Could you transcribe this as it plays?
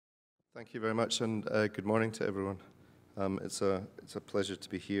Thank you very much, and good morning to everyone. It's a pleasure to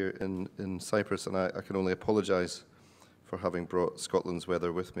be here in Cyprus, and I can only apologise for having brought Scotland's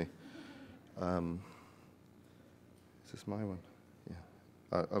weather with me. Is this my one?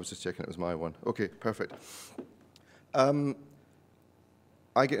 Yeah, I was just checking it was my one. Okay, perfect. I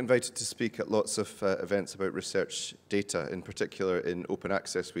get invited to speak at lots of events about research data, in particular in Open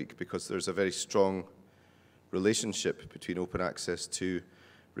Access Week, because there's a very strong relationship between open access to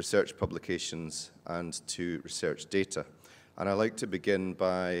research publications and to research data. And I like to begin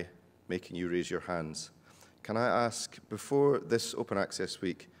by making you raise your hands. Can I ask, before this Open Access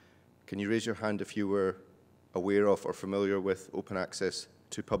Week, can you raise your hand if you were aware of or familiar with open access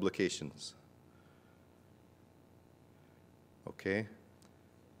to publications? Okay.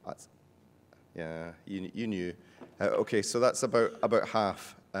 Yeah, you knew. Okay, so that's about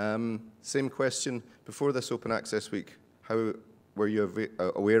half. Same question, before this Open Access Week, how were you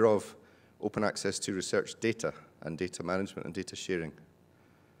aware of open access to research data and data management and data sharing?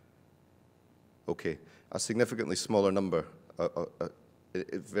 Okay, a significantly smaller number,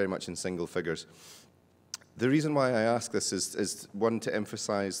 very much in single figures. The reason why I ask this is one, to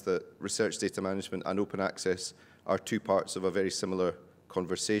emphasize that research data management and open access are two parts of a very similar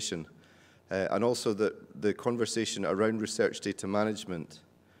conversation, and also that the conversation around research data management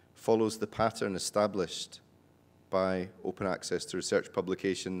follows the pattern established by open access to research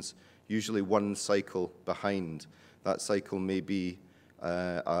publications, usually one cycle behind. That cycle may be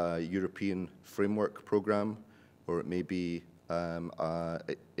a European framework program, or it may be an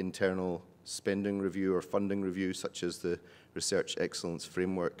internal spending review or funding review, such as the Research Excellence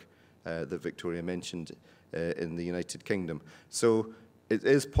Framework that Victoria mentioned in the United Kingdom. So it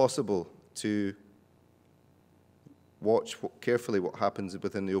is possible to watch carefully what happens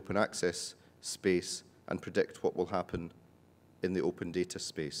within the open access space and predict what will happen in the open data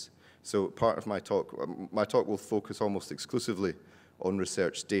space. So part of my talk will focus almost exclusively on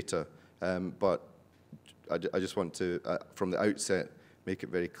research data, but I just want to, from the outset, make it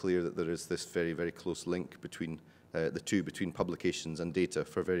very clear that there is this very, very close link between the two, between publications and data,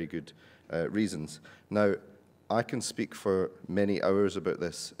 for very good reasons. Now, I can speak for many hours about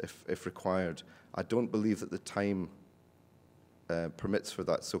this if required. I don't believe that the time permits for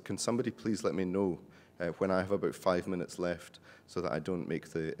that, so can somebody please let me know when I have about 5 minutes left, so that I don't make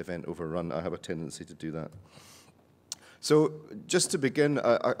the event overrun. I have a tendency to do that. So just to begin,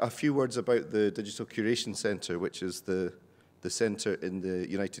 a few words about the Digital Curation Centre, which is the centre in the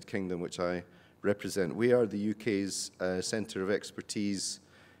United Kingdom which I represent. We are the UK's centre of expertise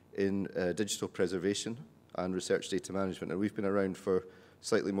in digital preservation and research data management, and we've been around for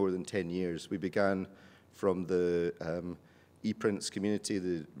slightly more than 10 years. We began from the e-prints community,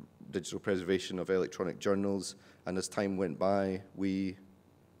 the digital preservation of electronic journals, and as time went by, we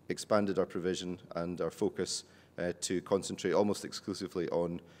expanded our provision and our focus to concentrate almost exclusively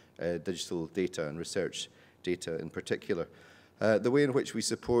on digital data and research data in particular. The way in which we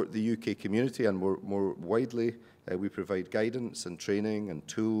support the UK community, and more widely, we provide guidance and training and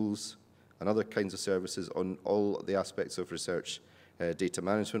tools and other kinds of services on all the aspects of research data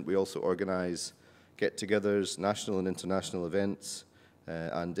management. We also organise get-togethers, national and international events,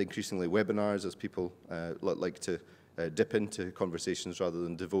 and increasingly webinars, as people like to dip into conversations rather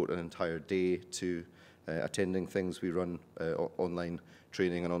than devote an entire day to attending things. We run online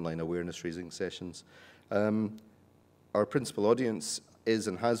training and online awareness-raising sessions. Our principal audience is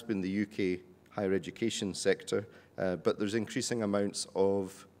and has been the UK higher education sector, but there's increasing amounts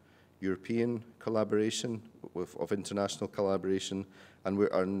of European collaboration, of international collaboration,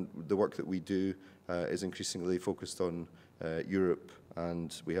 and the work that we do is increasingly focused on Europe,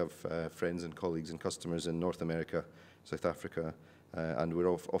 and we have friends and colleagues and customers in North America, South Africa, and we're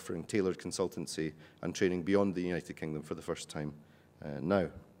offering tailored consultancy and training beyond the United Kingdom for the first time now.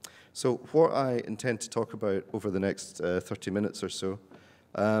 So what I intend to talk about over the next 30 minutes or so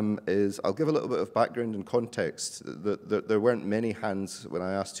is I'll give a little bit of background and context. There weren't many hands when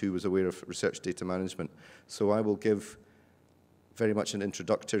I asked who was aware of research data management, so I will give very much an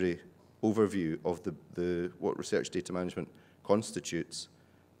introductory overview of what research data management constitutes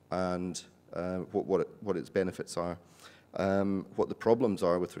and what its benefits are, what the problems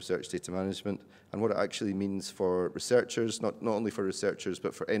are with research data management, and what it actually means for researchers, not only for researchers,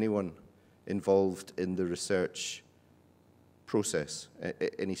 but for anyone involved in the research process,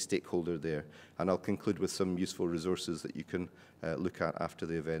 any stakeholder there. And I'll conclude with some useful resources that you can look at after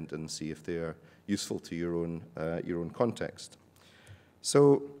the event and see if they are useful to your own context.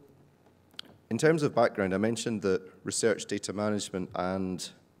 So, in terms of background, I mentioned that research data management and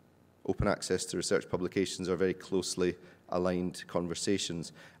open access to research publications are very closely aligned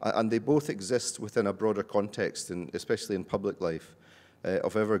conversations. And they both exist within a broader context, especially in public life,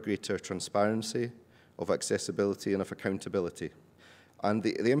 of ever greater transparency, of accessibility, and of accountability. And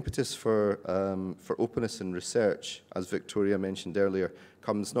the impetus for openness in research, as Victoria mentioned earlier,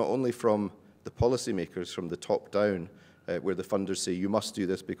 comes not only from the policymakers, from the top down, where the funders say you must do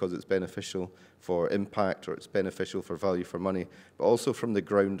this because it's beneficial for impact or it's beneficial for value for money, but also from the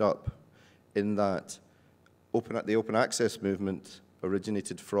ground up, in that the open access movement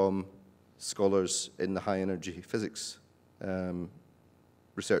originated from scholars in the high energy physics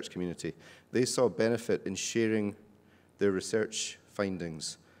research community. They saw benefit in sharing their research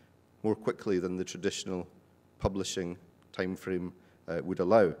findings more quickly than the traditional publishing timeframe would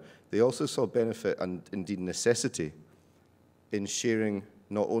allow. They also saw benefit and indeed necessity in sharing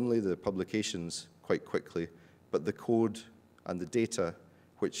not only the publications quite quickly, but the code and the data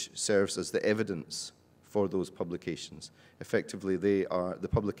which serves as the evidence for those publications. Effectively, the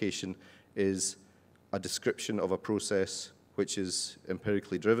publication is a description of a process which is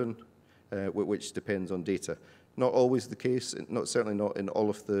empirically driven, which depends on data. Not always the case, certainly not in all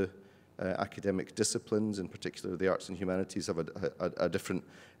of the academic disciplines. In particular, the arts and humanities have a different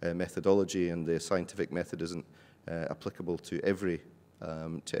methodology, and the scientific method isn't applicable to every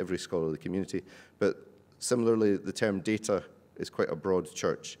scholarly community. But similarly, the term data is quite a broad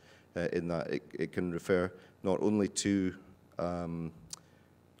church in that it can refer not only to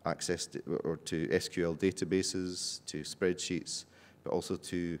access to SQL databases, to spreadsheets, but also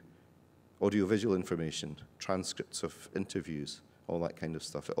to audiovisual information, transcripts of interviews, all that kind of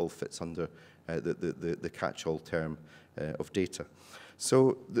stuff. It all fits under the catch-all term of data.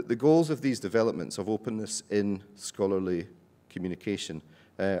 So the goals of these developments of openness in scholarly communication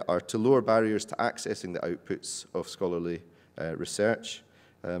are to lower barriers to accessing the outputs of scholarly research.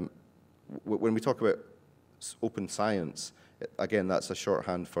 When we talk about open science, again, that's a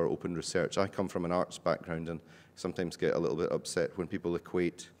shorthand for open research. I come from an arts background and sometimes get a little bit upset when people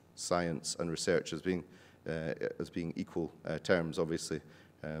equate science and research as being equal terms. Obviously,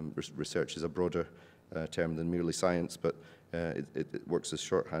 research is a broader term than merely science, but it works as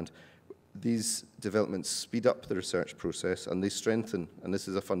shorthand. These developments speed up the research process, and they strengthen, and this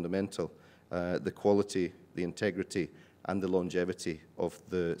is a fundamental, the quality, the integrity, and the longevity of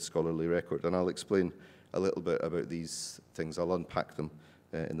the scholarly record. And I'll explain a little bit about these things. I'll unpack them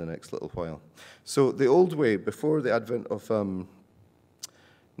in the next little while. So the old way, before the advent of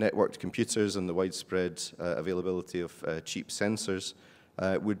networked computers and the widespread availability of cheap sensors,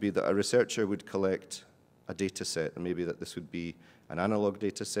 would be that a researcher would collect a data set, and maybe that this would be an analog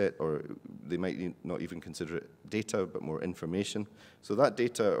data set, or they might not even consider it data, but more information. So that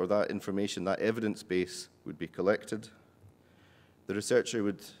data or that information, that evidence base would be collected. The researcher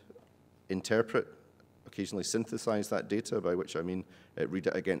would interpret, occasionally synthesize that data, by which I mean read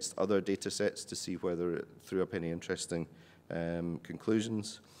it against other data sets to see whether it threw up any interesting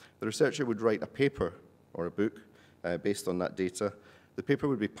conclusions. The researcher would write a paper or a book based on that data. The paper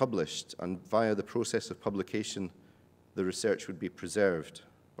would be published, and via the process of publication, the research would be preserved,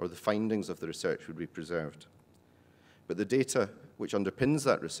 or the findings of the research would be preserved. But the data which underpins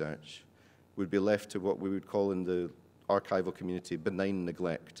that research would be left to what we would call in the archival community benign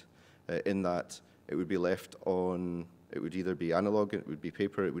neglect, in that it would be left on, it would either be analog, it would be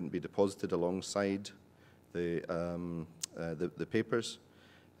paper, it wouldn't be deposited alongside the papers.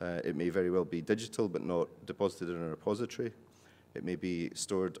 It may very well be digital, but not deposited in a repository. It may be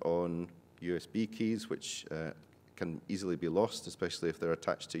stored on USB keys, which can easily be lost, especially if they're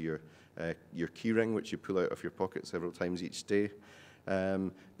attached to your keyring, which you pull out of your pocket several times each day.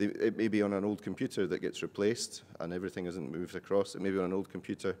 It may be on an old computer that gets replaced and everything isn't moved across. It may be on an old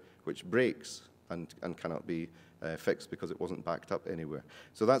computer which breaks and cannot be fixed because it wasn't backed up anywhere.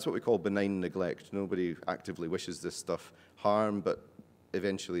 So that's what we call benign neglect. Nobody actively wishes this stuff harm, but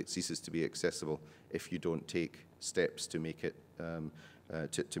eventually it ceases to be accessible if you don't take steps to make it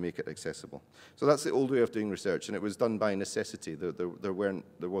accessible. So that's the old way of doing research, and it was done by necessity. There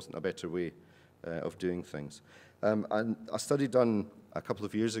wasn't a better way of doing things. And a study done a couple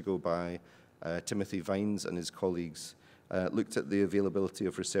of years ago by Timothy Vines and his colleagues looked at the availability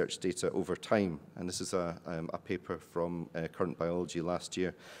of research data over time, and this is a paper from Current Biology last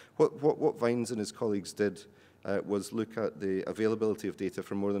year. What Vines and his colleagues did was look at the availability of data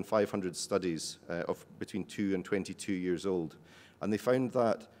from more than 500 studies of between 2 and 22 years old. And they found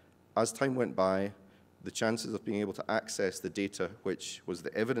that as time went by, the chances of being able to access the data, which was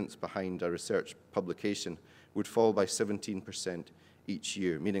the evidence behind a research publication, would fall by 17% each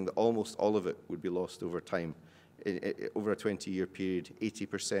year, meaning that almost all of it would be lost over time. Over a 20-year period,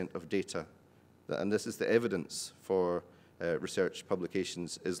 80% of data, and this is the evidence for research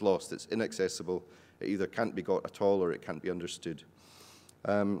publications is lost. It's inaccessible. It either can't be got at all or it can't be understood.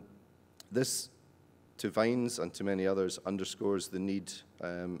 This, to Vines and to many others, underscores the need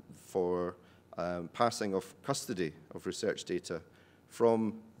for passing of custody of research data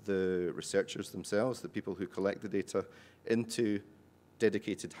from the researchers themselves, the people who collect the data, into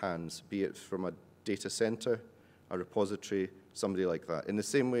dedicated hands, be it from a data center, a repository, somebody like that. In the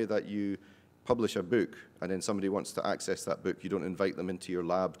same way that you publish a book and then somebody wants to access that book, you don't invite them into your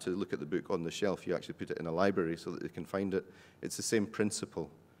lab to look at the book on the shelf, you actually put it in a library so that they can find it. It's the same principle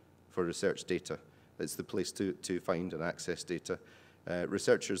for research data. It's the place to find and access data.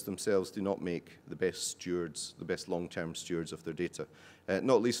 Researchers themselves do not make the best stewards, the best long-term stewards of their data,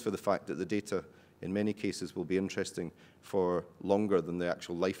 not least for the fact that the data in many cases will be interesting for longer than the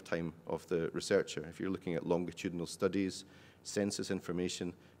actual lifetime of the researcher. If you're looking at longitudinal studies, census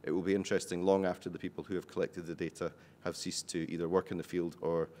information, it will be interesting long after the people who have collected the data have ceased to either work in the field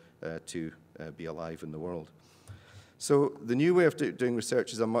or to be alive in the world. So the new way of doing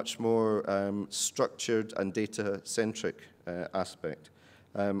research is a much more structured and data-centric aspect,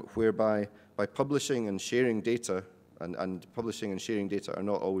 whereby by publishing and sharing data, and publishing and sharing data are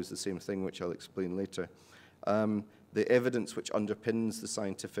not always the same thing, which I'll explain later, the evidence which underpins the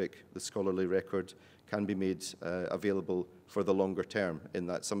scientific, the scholarly record can be made available for the longer term, in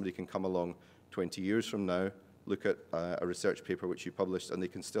that somebody can come along 20 years from now, look at a research paper which you published, and they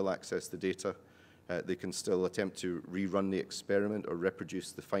can still access the data. They can still attempt to rerun the experiment or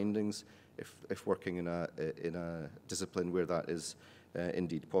reproduce the findings if working in a discipline where that is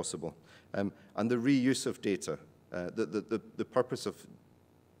indeed possible. And the reuse of data, the purpose of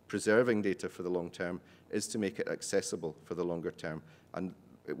preserving data for the long term is to make it accessible for the longer term. And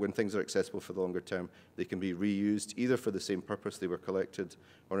when things are accessible for the longer term, they can be reused either for the same purpose they were collected,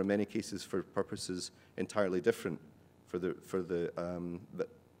 or in many cases for purposes entirely different that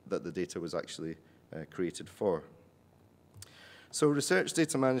the data was actually created for. So research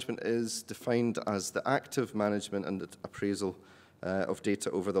data management is defined as the active management and appraisal of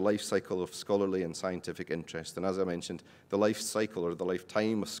data over the life cycle of scholarly and scientific interest. And as I mentioned, the life cycle or the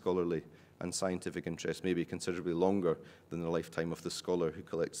lifetime of scholarly and scientific interest may be considerably longer than the lifetime of the scholar who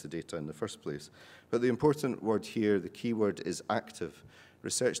collects the data in the first place. But the important word here, the key word, is active.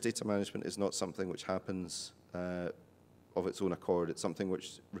 Research data management is not something which happens of its own accord. It's something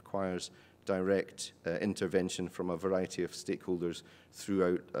which requires direct intervention from a variety of stakeholders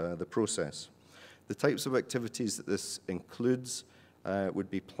throughout the process. The types of activities that this includes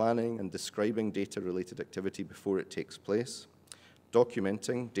would be planning and describing data-related activity before it takes place,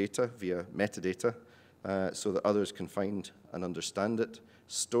 documenting data via metadata so that others can find and understand it,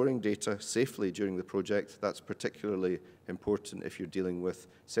 storing data safely during the project. That's particularly important if you're dealing with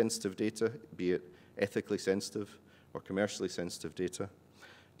sensitive data, be it ethically sensitive or commercially sensitive data,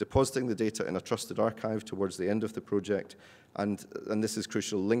 depositing the data in a trusted archive towards the end of the project, and this is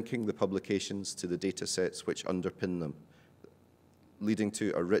crucial, linking the publications to the data sets which underpin them, leading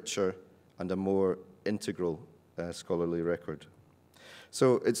to a richer and a more integral scholarly record.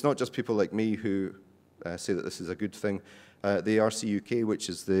 So it's not just people like me who say that this is a good thing. The RC UK, which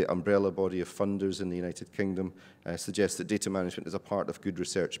is the umbrella body of funders in the United Kingdom, suggests that data management is a part of good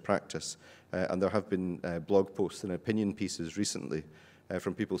research practice. And there have been blog posts and opinion pieces recently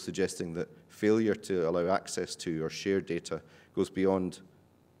from people suggesting that failure to allow access to or share data goes beyond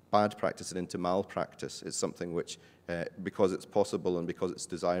bad practice and into malpractice. It's something which, because it's possible and because it's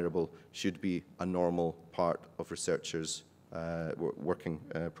desirable, should be a normal part of researchers' working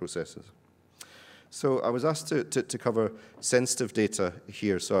processes. So I was asked to cover sensitive data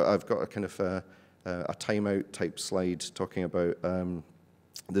here. So I've got a kind of a timeout type slide talking about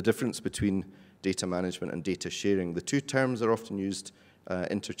the difference between data management and data sharing. The two terms are often used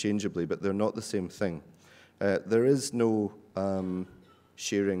interchangeably, but they're not the same thing. There is no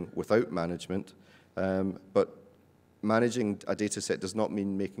sharing without management, but managing a data set does not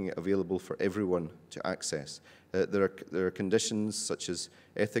mean making it available for everyone to access. There are conditions such as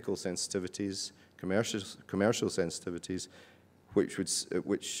ethical sensitivities, commercial sensitivities,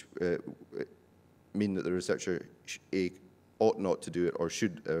 which mean that the researcher ought not to do it or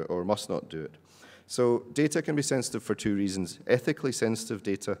should or must not do it. So data can be sensitive for two reasons. Ethically sensitive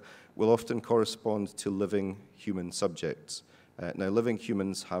data will often correspond to living human subjects. Now, living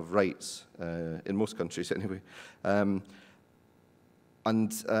humans have rights, in most countries anyway,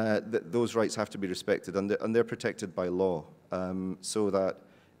 those rights have to be respected, and they're protected by law, so that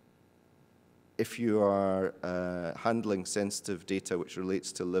if you are handling sensitive data which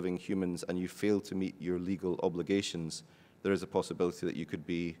relates to living humans and you fail to meet your legal obligations, there is a possibility that you could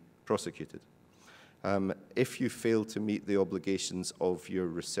be prosecuted. If you fail to meet the obligations of your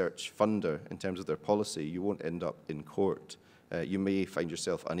research funder in terms of their policy, you won't end up in court. You may find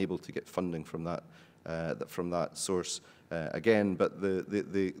yourself unable to get funding from that source again, but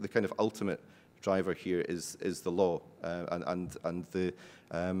the kind of ultimate driver here is the law, and the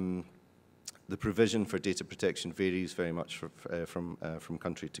provision for data protection varies very much from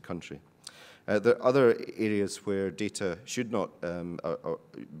country to country. There are other areas where data should not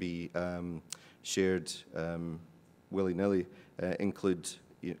be shared willy-nilly, include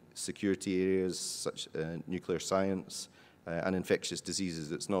security areas such nuclear science and infectious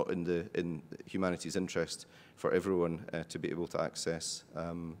diseases. It's not in humanity's interest for everyone to be able to access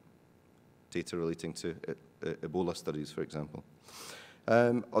data relating to Ebola studies, for example.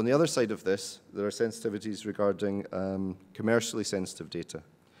 On the other side of this, there are sensitivities regarding commercially sensitive data.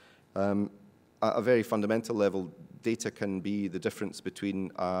 At a very fundamental level, data can be the difference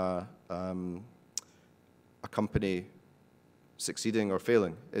between a company succeeding or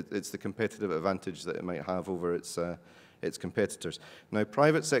failing. It's the competitive advantage that it might have over its competitors. Now,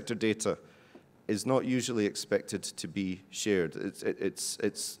 private sector data is not usually expected to be shared.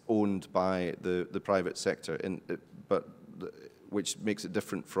 It's owned by the private sector, which makes it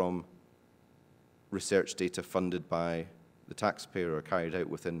different from research data funded by the taxpayer or carried out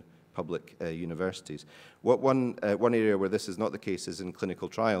within public universities. One area where this is not the case is in clinical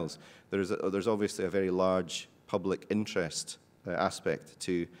trials. There's obviously a very large public interest aspect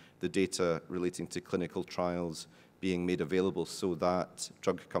to the data relating to clinical trials being made available so that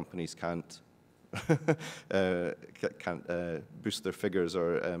drug companies can't boost their figures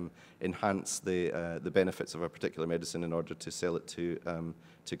or enhance the benefits of a particular medicine in order to sell it to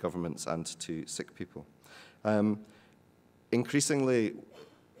governments and to sick people. Increasingly,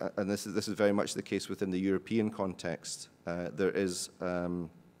 and this is very much the case within the European context, there is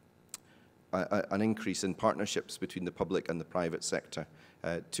an increase in partnerships between the public and the private sector,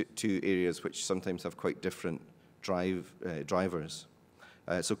 two areas which sometimes have quite different drivers.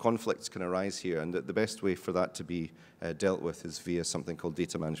 So conflicts can arise here, and the best way for that to be dealt with is via something called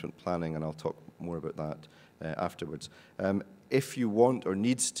data management planning, and I'll talk more about that afterwards. If you want or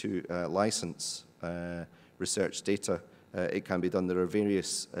need to license research data, it can be done. There are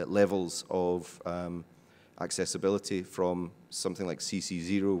various levels of accessibility, from something like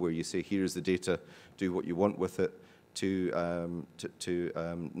CC0, where you say, here's the data, do what you want with it, to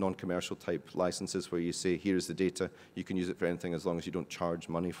non-commercial type licenses, where you say, here's the data, you can use it for anything as long as you don't charge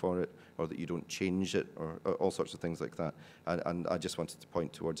money for it, or that you don't change it, or all sorts of things like that. And I just wanted to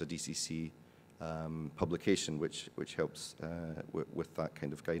point towards a DCC publication which helps with that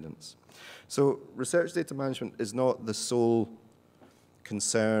kind of guidance. So research data management is not the sole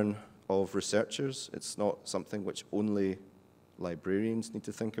concern of researchers. It's not something which only librarians need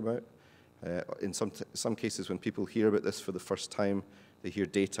to think about. In some cases, when people hear about this for the first time, they hear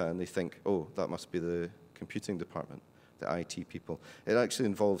data and they think, oh, that must be the computing department, the IT people. It actually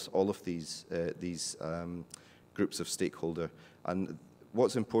involves all of these groups of stakeholder. And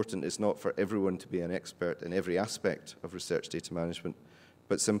what's important is not for everyone to be an expert in every aspect of research data management,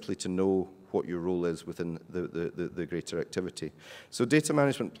 but simply to know what your role is within the greater activity. So data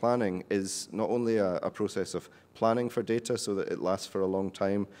management planning is not only a process of planning for data so that it lasts for a long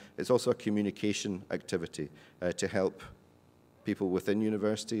time, it's also a communication activity to help people within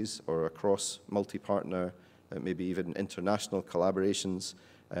universities or across multi-partner, maybe even international collaborations,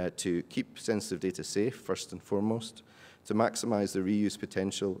 to keep sensitive data safe, first and foremost, to maximize the reuse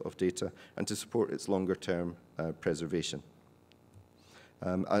potential of data, and to support its longer-term preservation.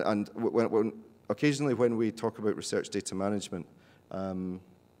 Occasionally when we talk about research data management,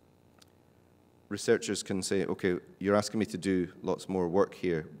 researchers can say, okay, you're asking me to do lots more work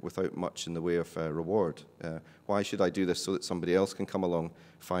here without much in the way of reward. Why should I do this so that somebody else can come along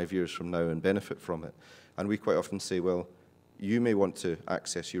 5 years from now and benefit from it? And we quite often say, well, you may want to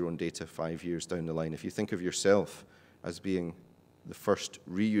access your own data 5 years down the line. If you think of yourself as being the first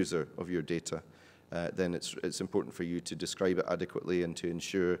reuser of your data, then it's important for you to describe it adequately and to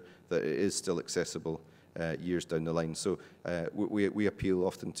ensure that it is still accessible years down the line. So we appeal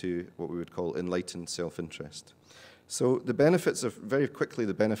often to what we would call enlightened self-interest. So the benefits of, very quickly,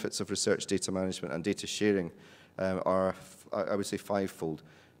 the benefits of research data management and data sharing are, I would say, fivefold.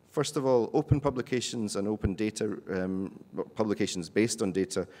 First of all, open publications and open data, publications based on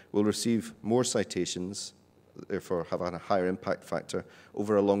data, will receive more citations, therefore have a higher impact factor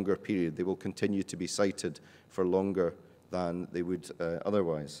over a longer period. They will continue to be cited for longer than they would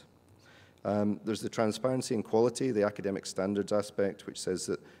otherwise. There's the transparency and quality, the academic standards aspect, which says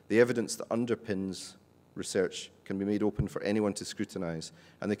that the evidence that underpins research can be made open for anyone to scrutinize,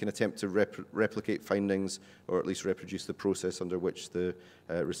 and they can attempt to replicate findings or at least reproduce the process under which the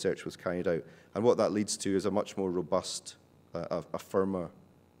research was carried out. And what that leads to is a much more robust, a firmer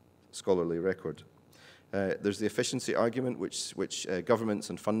scholarly record. There's the efficiency argument, which governments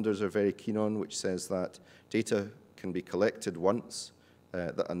and funders are very keen on, which says that data can be collected once,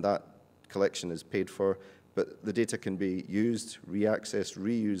 and that collection is paid for, but the data can be used, reaccessed,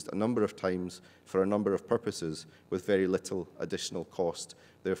 reused a number of times for a number of purposes with very little additional cost.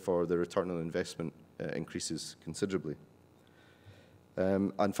 Therefore, the return on investment increases considerably.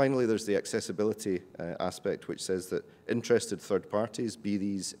 And finally, there's the accessibility aspect, which says that interested third parties, be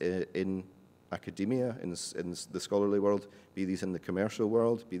these in academia, in the scholarly world, be these in the commercial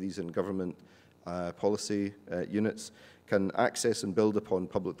world, be these in government policy units, can access and build upon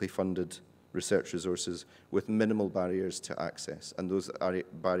publicly funded research resources with minimal barriers to access. And those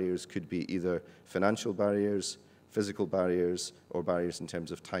barriers could be either financial barriers, physical barriers, or barriers in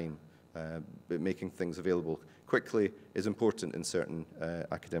terms of time. But making things available quickly is important in certain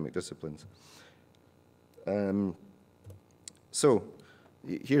academic disciplines. So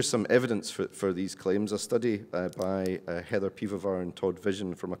here's some evidence for these claims. A study by Heather Pivovar and Todd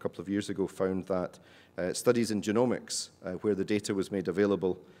Vision from a couple of years ago found that studies in genomics, where the data was made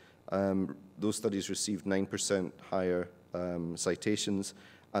available, those studies received 9% higher citations,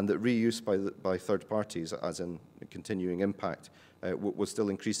 and that reuse by third parties, as in continuing impact, was still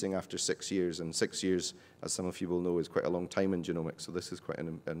increasing after 6 years. And 6 years, as some of you will know, is quite a long time in genomics, so this is quite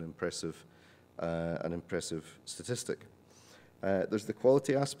an impressive statistic. There's the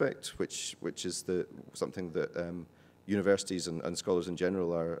quality aspect, which is something that universities and scholars in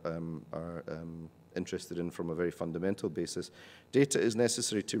general are interested in from a very fundamental basis. Data is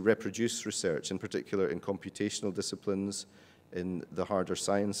necessary to reproduce research, in particular in computational disciplines, in the harder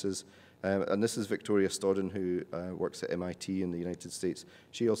sciences. And this is Victoria Stodden, who works at MIT in the United States.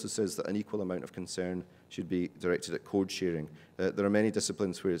 She also says that an equal amount of concern should be directed at code sharing. There are many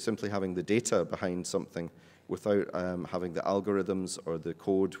disciplines where simply having the data behind something without having the algorithms or the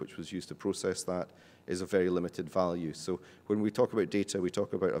code which was used to process that is of very limited value. So when we talk about data, we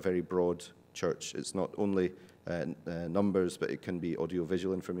talk about a very broad church. It's not only numbers, but it can be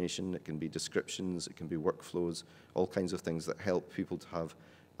audiovisual information, it can be descriptions, it can be workflows, all kinds of things that help people to have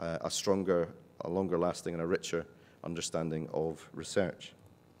a stronger, a longer lasting and a richer understanding of research.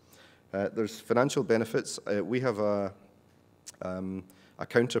 There's financial benefits. We have a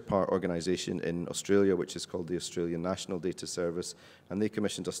counterpart organisation in Australia, which is called the Australian National Data Service, and they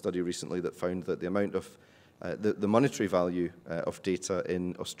commissioned a study recently that found that the amount of the monetary value of data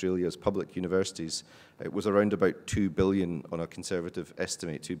in Australia's public universities was around about 2 billion on a conservative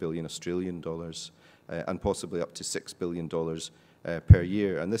estimate, 2 billion Australian dollars, and possibly up to $6 billion per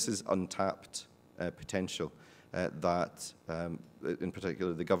year. And this is untapped potential that, in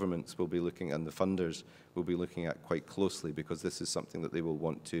particular, the governments will be looking and the funders will be looking at quite closely, because this is something that they will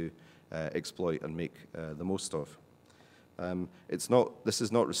want to exploit and make the most of. This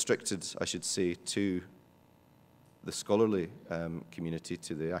is not restricted, I should say, to the scholarly community,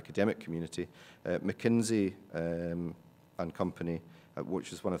 to the academic community. McKinsey and Company,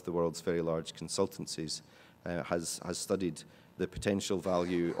 which is one of the world's very large consultancies, has studied the potential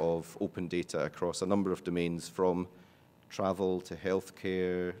value of open data across a number of domains, from travel to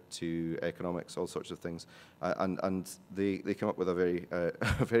healthcare to economics, all sorts of things. And they came up with a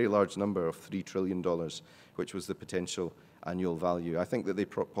very large number of $3 trillion, which was the potential annual value. I think that they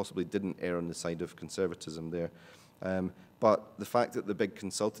possibly didn't err on the side of conservatism there. But the fact that the big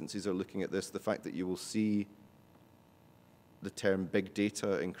consultancies are looking at this, the fact that you will see the term big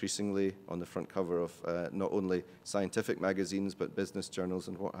data increasingly on the front cover of not only scientific magazines, but business journals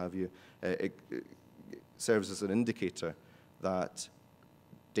and what have you, it serves as an indicator that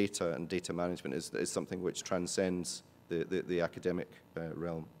data and data management is something which transcends the academic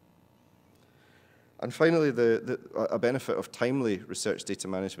realm. And finally, a benefit of timely research data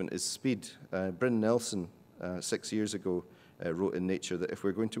management is speed. Bryn Nelson, 6 years ago, wrote in Nature that if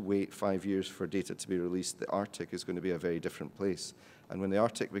we're going to wait 5 years for data to be released, the Arctic is going to be a very different place. And when the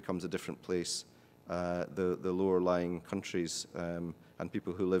Arctic becomes a different place, the lower-lying countries and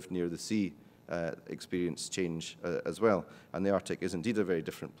people who live near the sea experience change as well. And the Arctic is indeed a very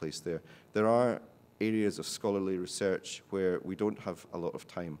different place there. There are areas of scholarly research where we don't have a lot of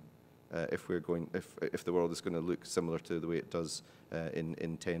time if the world is going to look similar to the way it does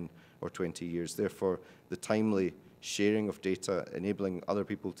in 10 or 20 years. Therefore, the timely sharing of data, enabling other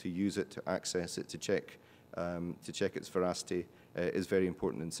people to use it, to access it, to check its veracity, is very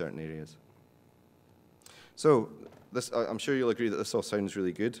important in certain areas. So, I'm sure you'll agree that this all sounds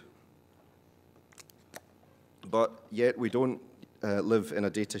really good. But yet we don't live in a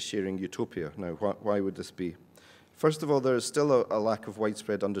data sharing utopia. Now, why would this be? First of all, there is still a lack of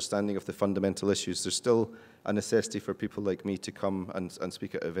widespread understanding of the fundamental issues. There's still a necessity for people like me to come and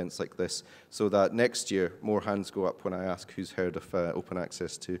speak at events like this, so that next year more hands go up when I ask who's heard of open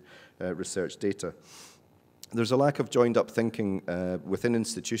access to research data. There's a lack of joined-up thinking within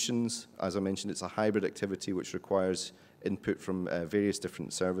institutions. As I mentioned, it's a hybrid activity which requires input from various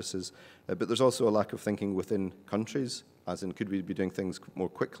different services. But there's also a lack of thinking within countries, as in could we be doing things more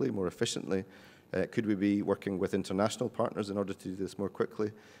quickly, more efficiently? Could we be working with international partners in order to do this more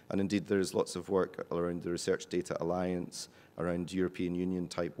quickly? And indeed, there is lots of work around the Research Data Alliance, around European Union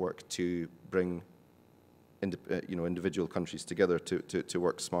type work to bring individual countries together to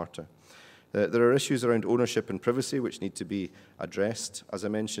work smarter. There are issues around ownership and privacy which need to be addressed. As I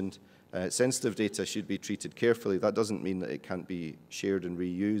mentioned, sensitive data should be treated carefully. That doesn't mean that it can't be shared and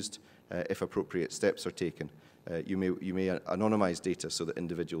reused if appropriate steps are taken. You may anonymize data so that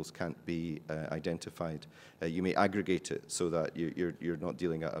individuals can't be identified. You may aggregate it so that you're not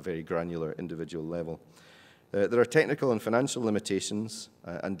dealing at a very granular individual level. There are technical and financial limitations,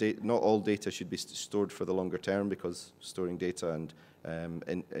 and not all data should be stored for the longer term, because storing data and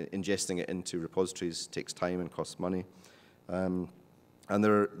ingesting it into repositories takes time and costs money. And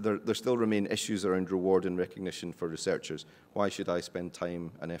there still remain issues around reward and recognition for researchers. Why should I spend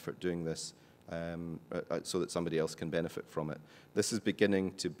time and effort doing this so that somebody else can benefit from it? This is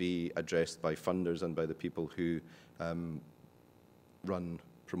beginning to be addressed by funders and by the people who run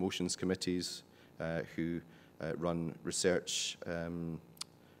promotions committees, who run research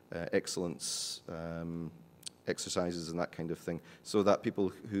excellence exercises and that kind of thing, so that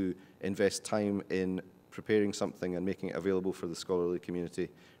people who invest time in preparing something and making it available for the scholarly community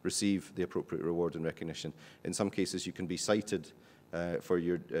receive the appropriate reward and recognition. In some cases, you can be cited for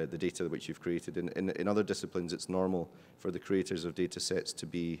the data which you've created. In other disciplines, it's normal for the creators of data sets to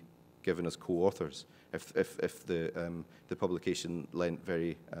be given as co-authors if the publication lent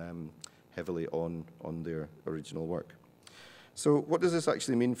very heavily on their original work. So what does this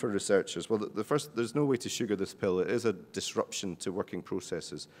actually mean for researchers? Well, there's no way to sugar this pill. It is a disruption to working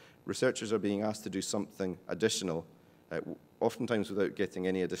processes. Researchers are being asked to do something additional, oftentimes without getting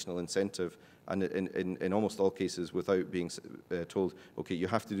any additional incentive, and in almost all cases without being told, okay, you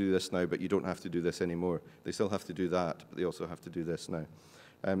have to do this now, but you don't have to do this anymore. They still have to do that, but they also have to do this now.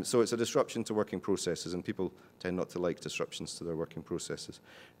 So it's a disruption to working processes, and people tend not to like disruptions to their working processes.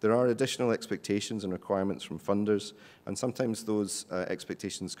 There are additional expectations and requirements from funders, and sometimes those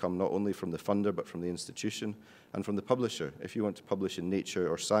expectations come not only from the funder, but from the institution and from the publisher. If you want to publish in Nature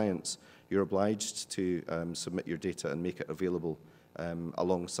or Science, you're obliged to submit your data and make it available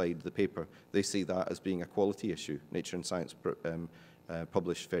alongside the paper. They see that as being a quality issue. Nature and Science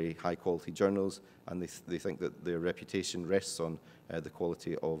publish very high-quality journals, and they think that their reputation rests on the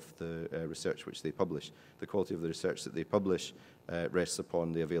quality of the research which they publish. The quality of the research that they publish rests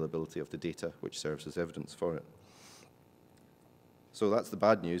upon the availability of the data which serves as evidence for it. So that's the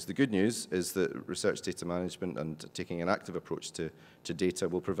bad news. The good news is that research data management and taking an active approach to data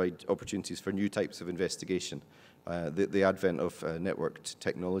will provide opportunities for new types of investigation. The advent of networked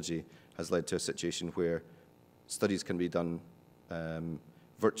technology has led to a situation where studies can be done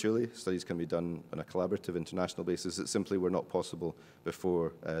virtually. Studies can be done on a collaborative international basis that simply were not possible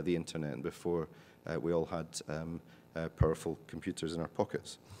before the internet and before we all had powerful computers in our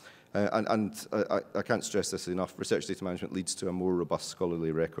pockets. I can't stress this enough. Research data management leads to a more robust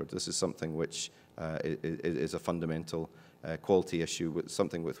scholarly record. This is something which is a fundamental quality issue,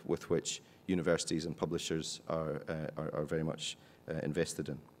 something with which universities and publishers are very much invested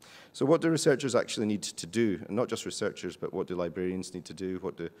in. So what do researchers actually need to do? And not just researchers, but what do librarians need to do?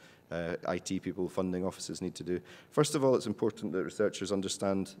 What do IT people, funding offices need to do? First of all, it's important that researchers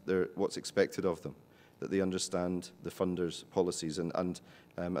understand what's expected of them, that they understand the funders' policies. And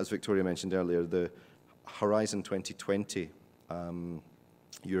as Victoria mentioned earlier, the Horizon 2020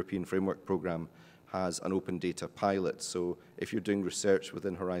 European Framework Programme has an open data pilot. So if you're doing research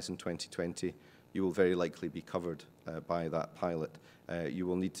within Horizon 2020, you will very likely be covered by that pilot. You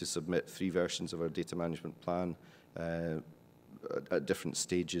will need to submit 3 versions of our data management plan at different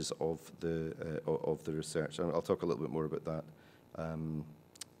stages of the research. And I'll talk a little bit more about that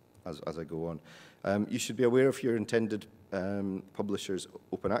as I go on. You should be aware of your intended publisher's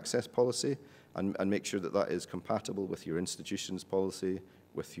open access policy and make sure that that is compatible with your institution's policy,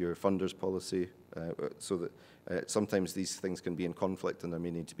 with your funder's policy, so that sometimes these things can be in conflict and there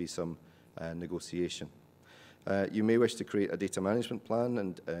may need to be some negotiation. You may wish to create a data management plan,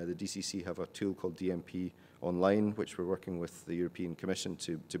 and the DCC have a tool called DMP Online, which we're working with the European Commission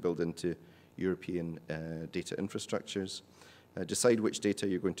to build into European data infrastructures, decide which data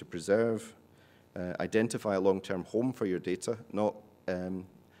you're going to preserve, identify a long-term home for your data.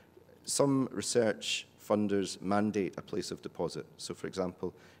 Some research funders mandate a place of deposit. So, for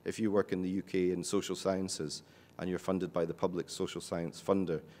example, if you work in the UK in social sciences and you're funded by the public social science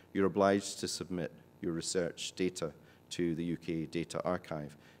funder, you're obliged to submit your research data to the UK Data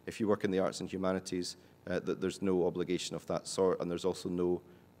Archive. If you work in the arts and humanities, there's no obligation of that sort, and there's also no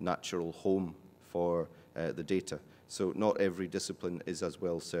natural home for the data. So not every discipline is as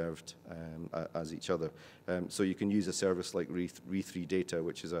well served as each other. So you can use a service like Re3Data,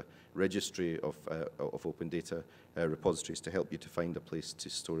 which is a registry of open data repositories to help you to find a place to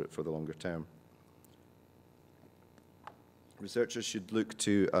store it for the longer term. Researchers should look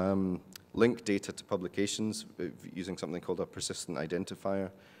to link data to publications using something called a persistent identifier.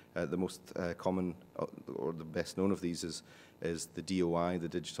 The most common or the best known of these is the DOI, the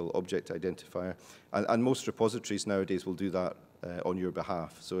Digital Object Identifier. And most repositories nowadays will do that on your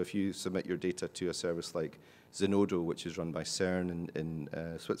behalf. So if you submit your data to a service like Zenodo, which is run by CERN in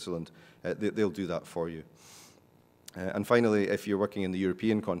Switzerland, they'll do that for you. And finally, if you're working in the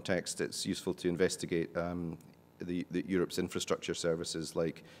European context, it's useful to investigate Europe's infrastructure services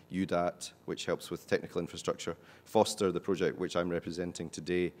like UDAT, which helps with technical infrastructure, Foster, the project which I'm representing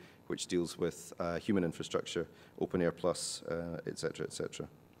today, which deals with human infrastructure, Open Air Plus, et cetera, et cetera.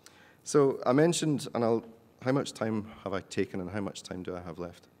 So I mentioned, and how much time have I taken and how much time do I have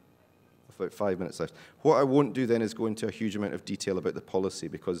left? About 5 minutes left. What I won't do then is go into a huge amount of detail about the policy,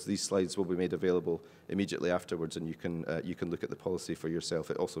 because these slides will be made available immediately afterwards, and you can look at the policy for yourself.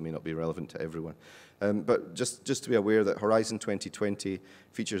 It also may not be relevant to everyone. But just to be aware that Horizon 2020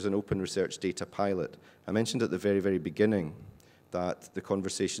 features an open research data pilot. I mentioned at the very, very beginning that the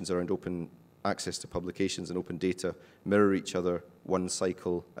conversations around open access to publications and open data mirror each other one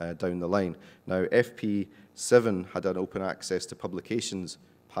cycle down the line. Now, FP7 had an open access to publications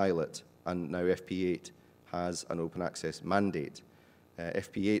pilot, and now FP8 has an open access mandate.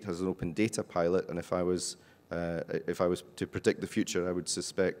 FP8 has an open data pilot, and if I was to predict the future, I would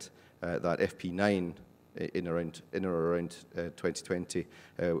suspect that FP9 in or around 2020,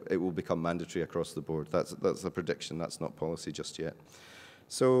 it will become mandatory across the board. That's a prediction. That's not policy just yet.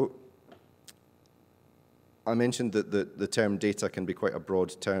 So I mentioned that the term data can be quite a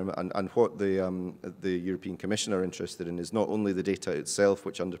broad term, and what the European Commission are interested in is not only the data itself,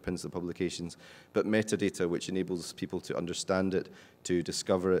 which underpins the publications, but metadata, which enables people to understand it, to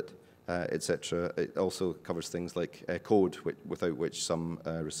discover it, etc. It also covers things like code, without which some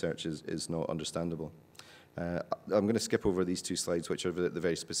research is not understandable. I'm going to skip over these two slides, which are the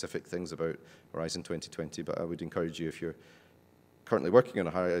very specific things about Horizon 2020, but I would encourage you, if you're currently working on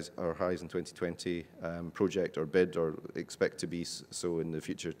a Horizon 2020 project or bid, or expect to be so in the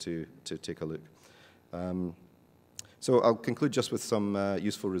future, to take a look. So I'll conclude just with some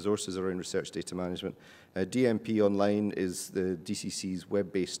useful resources around research data management. DMP Online is the DCC's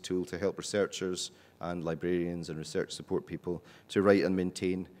web-based tool to help researchers and librarians and research support people to write and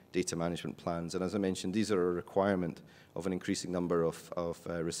maintain data management plans. And as I mentioned, these are a requirement of an increasing number of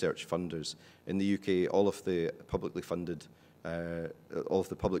research funders. In the UK, all of the publicly funded all of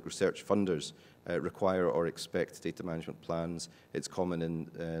the public research funders require or expect data management plans. It's common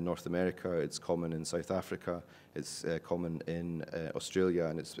in North America, it's common in South Africa, it's common in Australia,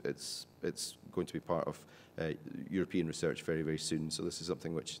 and it's going to be part of European research very, very soon. So this is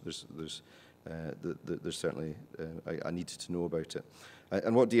something which there's certainly a need to know about it.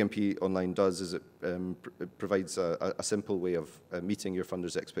 And what DMP Online does is it provides a simple way of meeting your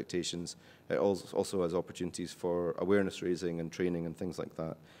funders' expectations. It also has opportunities for awareness raising and training and things like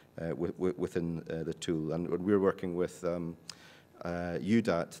that within the tool. And we're working with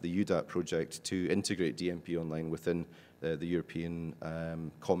UDAT, the UDAT project, to integrate DMP Online within the European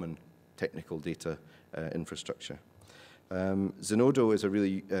common technical data infrastructure. Zenodo is a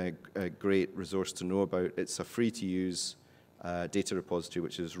really great resource to know about. It's a free-to-use data repository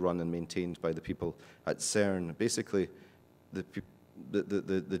which is run and maintained by the people at CERN. Basically,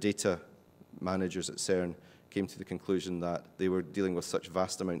 the data managers at CERN came to the conclusion that they were dealing with such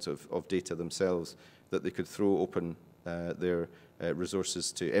vast amounts of data themselves that they could throw open their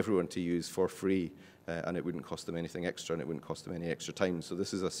resources to everyone to use for free, and it wouldn't cost them anything extra, and it wouldn't cost them any extra time. So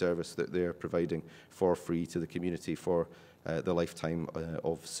this is a service that they're providing for free to the community for the lifetime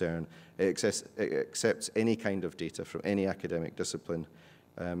of CERN. It accepts any kind of data from any academic discipline,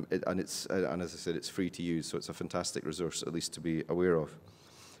 and as I said, it's free to use, so it's a fantastic resource at least to be aware of.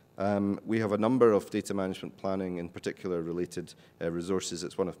 We have a number of data management planning, in particular related resources.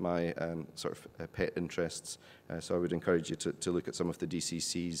 It's one of my sort of pet interests, so I would encourage you to look at some of the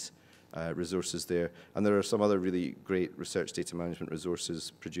DCC's resources there. And there are some other really great research data management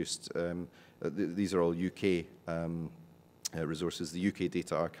resources produced. These are all UK resources. The UK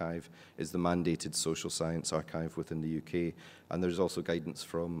Data Archive is the mandated social science archive within the UK, and there's also guidance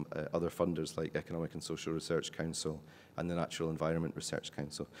from other funders like Economic and Social Research Council and the Natural Environment Research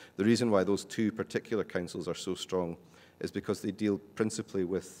Council. The reason why those two particular councils are so strong is because they deal principally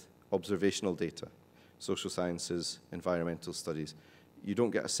with observational data, social sciences, environmental studies. You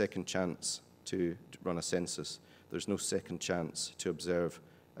don't get a second chance to run a census. There's no second chance to observe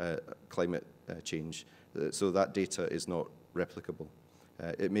climate change. So that data is not replicable.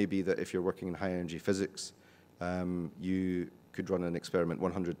 It may be that if you're working in high energy physics, you could run an experiment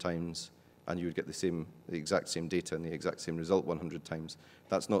 100 times and you would get the exact same data and the exact same result 100 times.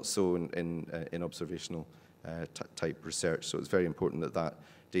 That's not so in observational type research. So it's very important that that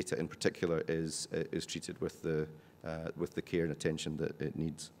data in particular is treated with the care and attention that it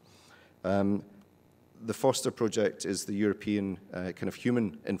needs. The Foster project is the European kind of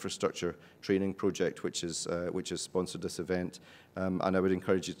human infrastructure training project, which has sponsored this event. And I would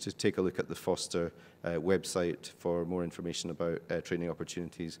encourage you to take a look at the Foster website for more information about training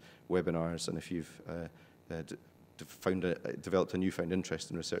opportunities, webinars, and if you've developed a newfound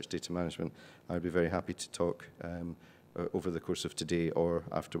interest in research data management, I'd be very happy to talk over the course of today or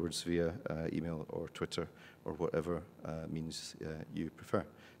afterwards via email or Twitter or whatever means you prefer.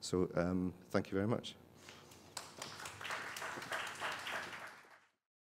 So thank you very much.